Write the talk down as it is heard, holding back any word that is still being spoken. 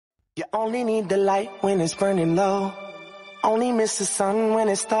You only need the light when it's burning low. Only miss the sun when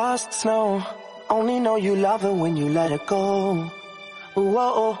it starts to snow. Only know you love her when you let her go.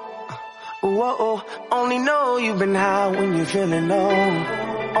 Whoa, whoa. Only know you've been high when you're feeling low.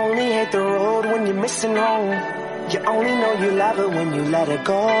 Only hate the road when you're missing home. You only know you love her when you let her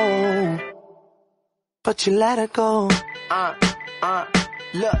go. But you let her go.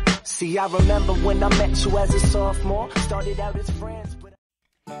 Look, see, I remember when I met you as a sophomore. Started out as friends.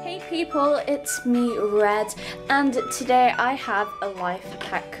 Hey people, it's me, Red, and today I have a life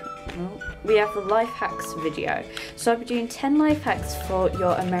hack. We have a life hacks video. So I'll be doing 10 life hacks for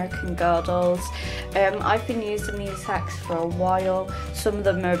your American Girl dolls. I've been using these hacks for a while. Some of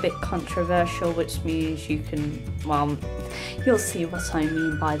them are a bit controversial, which means you can, well, you'll see what I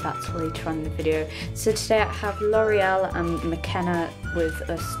mean by that later on in the video. So today I have L'Oreal and McKenna with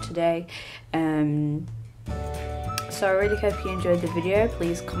us today. So I really hope you enjoyed the video.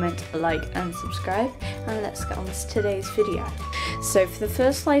 Please comment, like and subscribe, and let's get on to today's video. So for the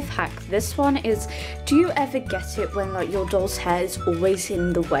first life hack, this one is, do you ever get it when like your doll's hair is always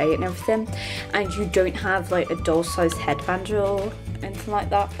in the way and everything, and you don't have like a doll sized headband or anything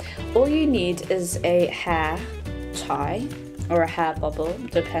like that? All you need is a hair tie or a hair bubble,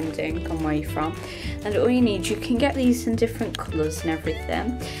 depending on where you're from. And all you need, you can get these in different colours and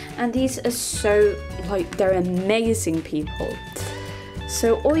everything. And these are so, like, they're amazing, people.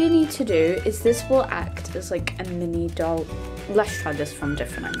 So all you need to do is, this will act as like a mini doll. Let's try this from a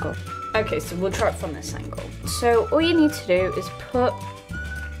different angle. Okay, so we'll try it from this angle. So all you need to do is put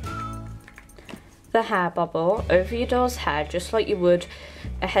the hair bubble over your doll's hair, just like you would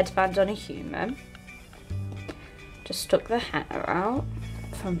a headband on a human. Just tuck the hair out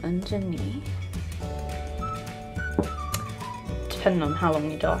from underneath, depending on how long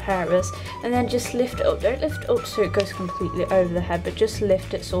your doll hair is, and then just lift it up. Don't lift it up so it goes completely over the head, but just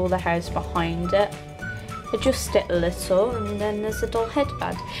lift it so all the hair is behind it. Adjust it a little, and then there's a doll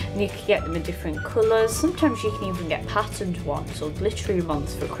headband. And you can get them in different colours. Sometimes you can even get patterned ones or glittery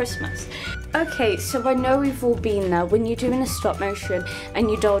ones for Christmas. Okay, so I know we've all been there when you're doing a stop motion and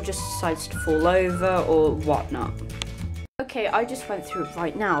your doll just decides to fall over or whatnot. Okay, I just went through it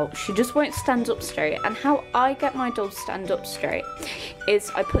right now. She just won't stand up straight, and how I get my doll to stand up straight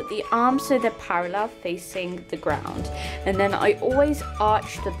is I put the arms so they're parallel facing the ground, and then I always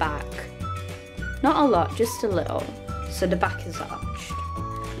arch the back. Not a lot, just a little, so the back is arched.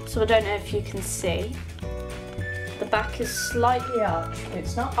 So I don't know if you can see. The back is slightly arched, but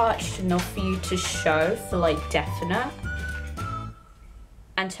it's not arched enough for you to show for like definite.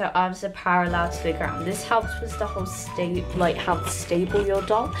 And her arms are parallel to the ground. This helps with the whole how stable your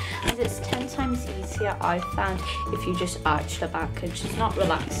doll, and it's 10 times easier, I found, if you just arch the back and she's not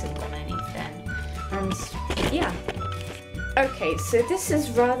relaxing on anything. And yeah. Okay, so this is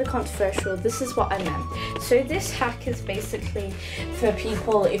rather controversial. This is what I meant. So this hack is basically for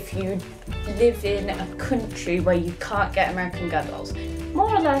people if you live in a country where you can't get American Girl dolls.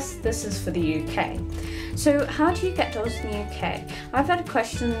 More or less, this is for the UK. So how do you get dolls in the UK? I've had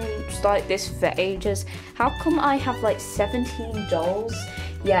questions like this for ages. How come I have like 17 dolls,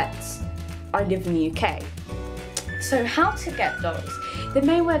 yet I live in the UK? So how to get dolls? The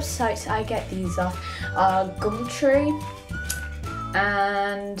main websites I get these off are Gumtree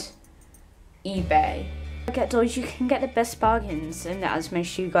and eBay. To get dolls, you can get the best bargains, and as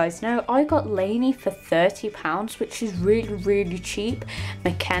most of you guys know, I got Lainey for £30, which is really cheap.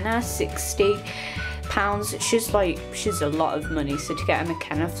 McKenna, £60. She's a lot of money, so to get a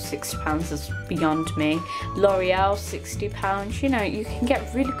McKenna for £60 is beyond me. L'Oreal, £60. You know, you can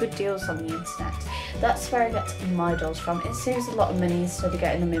get really good deals on the internet. That's where I get my dolls from. It saves a lot of money instead of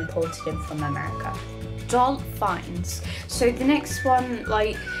getting them imported in from America. Doll finds. So the next one,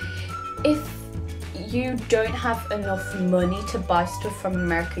 like, if you don't have enough money to buy stuff from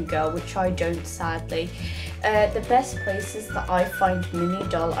American Girl, which I don't, sadly, the best places that I find mini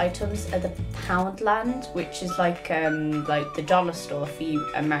doll items are the Poundland, which is like the dollar store for you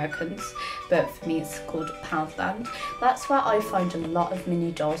Americans, but for me it's called Poundland. That's where I find a lot of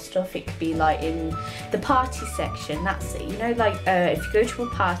mini doll stuff. It could be like in the party section, that's it. You know, like if you go to a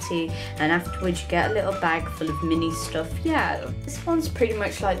party and afterwards you get a little bag full of mini stuff. Yeah, this one's pretty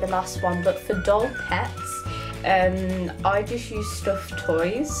much like the last one, but for doll pets, I just use stuffed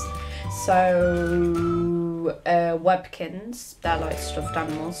toys. So Webkins, they're like stuffed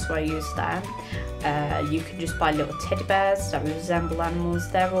animals, so I use them. You can just buy little teddy bears that resemble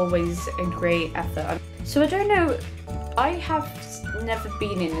animals. They're always a great effort. So I don't know, I have never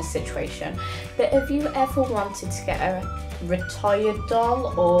been in this situation, but have you ever wanted to get a retired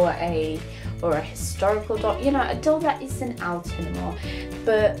doll or a historical doll? You know, a doll that isn't out anymore,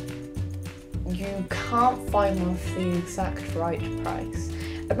 but you can't find one for the exact right price.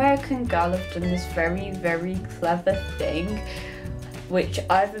 American Girl have done this very, very clever thing, which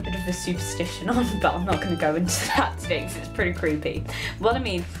I have a bit of a superstition on, but I'm not going to go into that today because it's pretty creepy. What I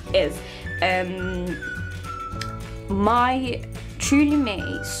mean is, my Truly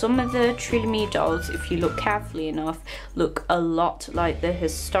Me, some of the Truly Me dolls, if you look carefully enough, look a lot like the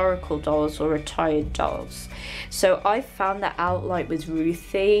historical dolls or retired dolls. So I found that out, like with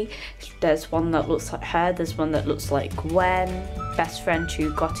Ruthie, there's one that looks like her, there's one that looks like Gwen, Best Friend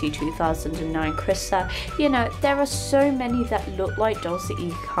to Gotti 2009 Krista. You know, there are so many that look like dolls that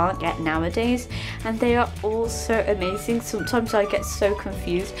you can't get nowadays, and they are all so amazing. Sometimes I get so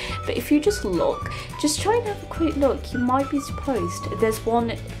confused, but if you just look, just try and have a quick look, you might be surprised. There's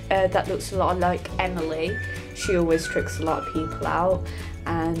one that looks a lot like Emily. She always tricks a lot of people out,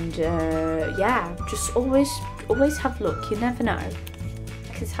 and yeah, just always have a look, you never know.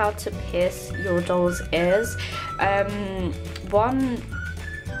 Is how to pierce your doll's ears.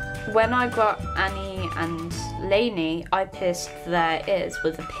 When I got Annie and Lainey, I pierced their ears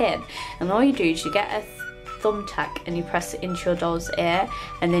with a pin, and all you do is you get a thumbtack and you press it into your doll's ear,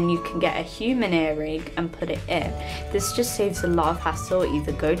 and then you can get a human earring and put it in. This just saves a lot of hassle.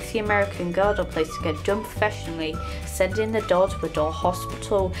 Either go to the American Girl doll place to get it done professionally, sending the doll to a doll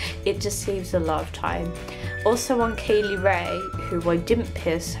hospital. It just saves a lot of time. Also on Kaylee Ray, who I didn't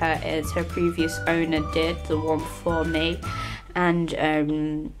pierce her ears, her previous owner did, the one for me,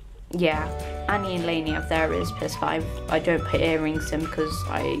 and yeah, Annie and Lainey have their ears pierced, but I don't put earrings in because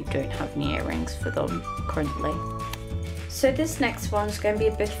I don't have any earrings for them currently. So this next one is going to be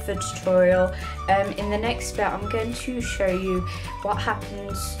a bit of a tutorial. In the next bit I'm going to show you what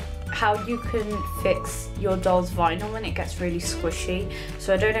happens, how you can fix your doll's vinyl when it gets really squishy.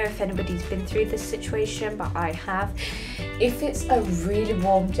 So I don't know if anybody's been through this situation, but I have. If it's a really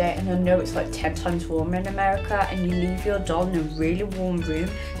warm day, and I know it's like 10 times warmer in America, and you leave your doll in a really warm room,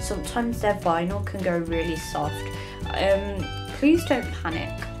 sometimes their vinyl can go really soft. Please don't panic,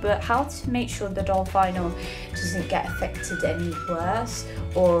 but how to make sure the doll vinyl doesn't get affected any worse,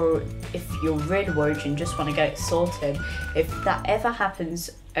 or if you're really worried and just want to get it sorted, if that ever happens,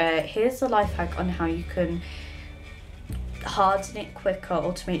 here's a life hack on how you can harden it quicker,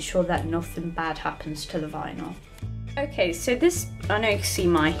 or to make sure that nothing bad happens to the vinyl. Okay, so this, I know you can see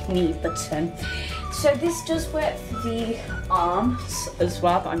my knee button. So this does work for the arms as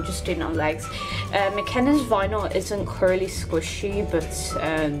well, but I'm just doing it on legs. McKenna's vinyl isn't curly squishy, but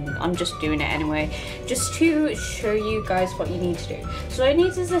I'm just doing it anyway, just to show you guys what you need to do. So I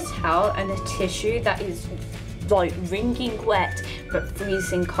need is a towel and a tissue that is like wringing wet but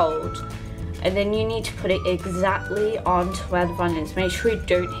freezing cold. And then you need to put it exactly onto where the vinyl is. Make sure you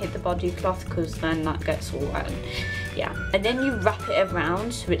don't hit the body cloth, because then that gets all wet. Yeah, and then you wrap it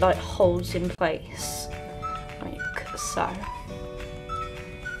around so it like holds in place, like so.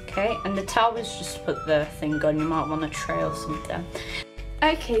 Okay, and the towel is just to put the thing on. You might want to tray or something.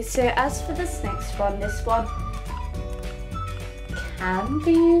 Okay, so as for this next one, this one can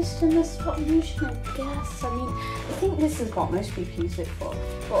be used in the stop motion, I guess. I mean, I think this is what most people use it for.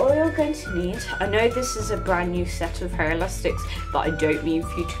 But all you're going to need, I know this is a brand new set of hair elastics, but I don't mean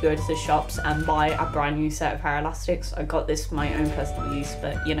for you to go to the shops and buy a brand new set of hair elastics. I got this for my own personal use,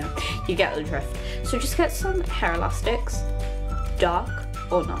 but you know, you get the drift. So just get some hair elastics, dark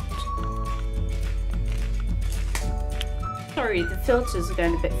or not. Sorry, the filters are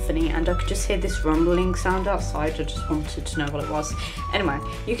going a bit funny, and I could just hear this rumbling sound outside. I just wanted to know what it was. Anyway,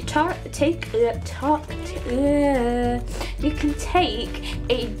 you can take a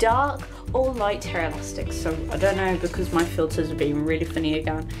dark or light hair elastic. So I don't know, because my filters are being really funny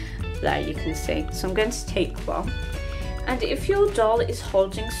again. There you can see. So I'm going to take one, and if your doll is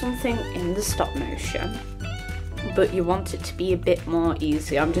holding something in the stop motion, but you want it to be a bit more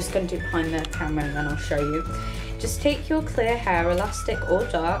easy, I'm just going to do behind the camera and then I'll show you. Just take your clear hair elastic or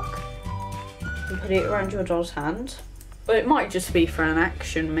dark and put it around your doll's hand. Or it might just be for an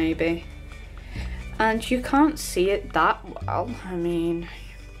action maybe. And you can't see it that well, I mean.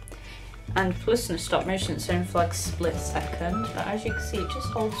 And plus in a stop motion it's only for like a split second. But as you can see, it just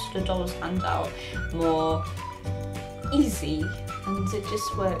holds the doll's hand out more easy, and it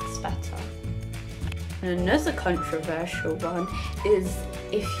just works better. And another controversial one is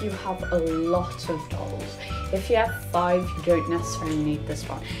if you have a lot of dolls. If you have 5, you don't necessarily need this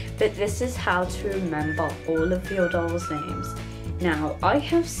one. But this is how to remember all of your dolls' names. Now, I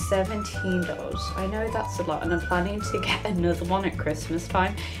have 17 dolls. I know that's a lot, and I'm planning to get another one at Christmas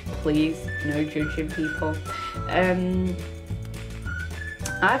time. Please, no judging people.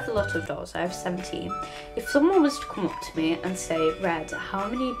 I have a lot of dolls. I have 17. If someone was to come up to me and say, Red, how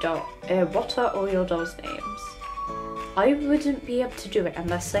many what are all your dolls' names? I wouldn't be able to do it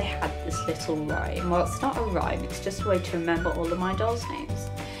unless I had this little rhyme. Well, it's not a rhyme, it's just a way to remember all of my dolls' names.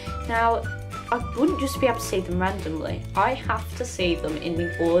 Now, I wouldn't just be able to say them randomly. I have to say them in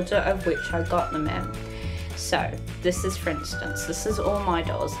the order of which I got them in. So, this is, for instance, this is all my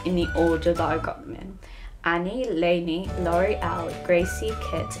dolls in the order that I got them in. Annie, Lainey, L'Oreal, Gracie,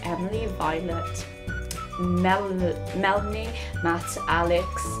 Kit, Emily, Violet, Melanie, Matt,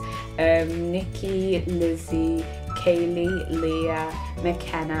 Alex, Nikki, Lizzie, Kaylee, Leah,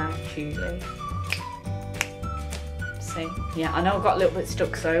 McKenna, Julie. So yeah, I know I got a little bit stuck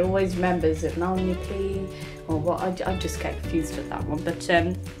because I always remember, is it Melanie P or what? I just get confused at that one, but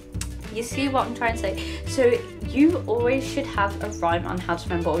you see what I'm trying to say. So you always should have a rhyme on how to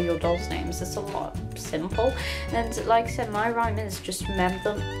remember all your dolls' names. It's a lot simple, and like I said, my rhyme is just remember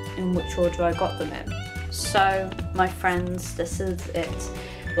them in which order I got them in. So my friends, this is it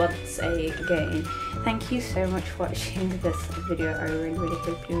once again. Thank you so much for watching this video. I really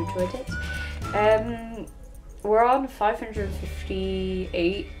hope you enjoyed it. We're on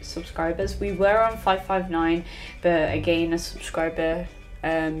 558 subscribers. We were on 559, but again, a subscriber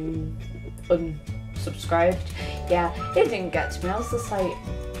unsubscribed. Yeah, it didn't get to me. I was just like,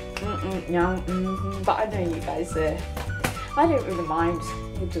 no, but I know you guys I don't really mind.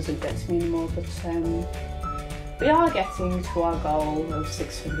 It doesn't get to me anymore, but we are getting to our goal of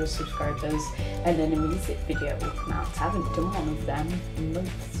 600 subscribers, and then a music video will come out. I haven't done one of them in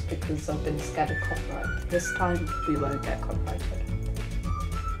months because I've been scared of copyright. This time we won't get copyrighted.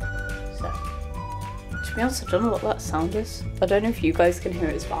 So, to be honest, I don't know what that sound is. I don't know if you guys can hear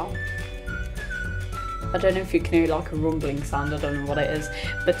it as well. I don't know if you can hear like a rumbling sound. I don't know what it is,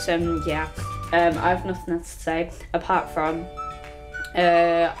 but yeah, I have nothing else to say apart from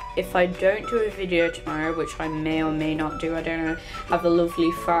if I don't do a video tomorrow, which I may or may not do, I don't know, have a lovely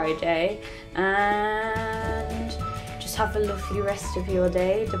Friday and just have a lovely rest of your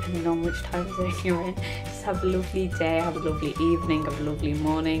day, depending on which time zone you're in. Just have a lovely day, have a lovely evening, have a lovely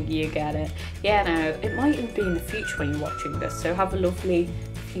morning, you get it. Yeah, no, it might even be in the future when you're watching this, so have a lovely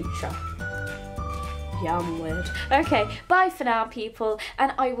future. Yeah, I'm weird. Okay, bye for now, people,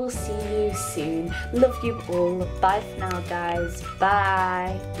 and I will see you soon. Love you all. Bye for now, guys.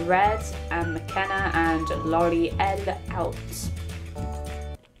 Bye. Red and McKenna and L'Oreal out.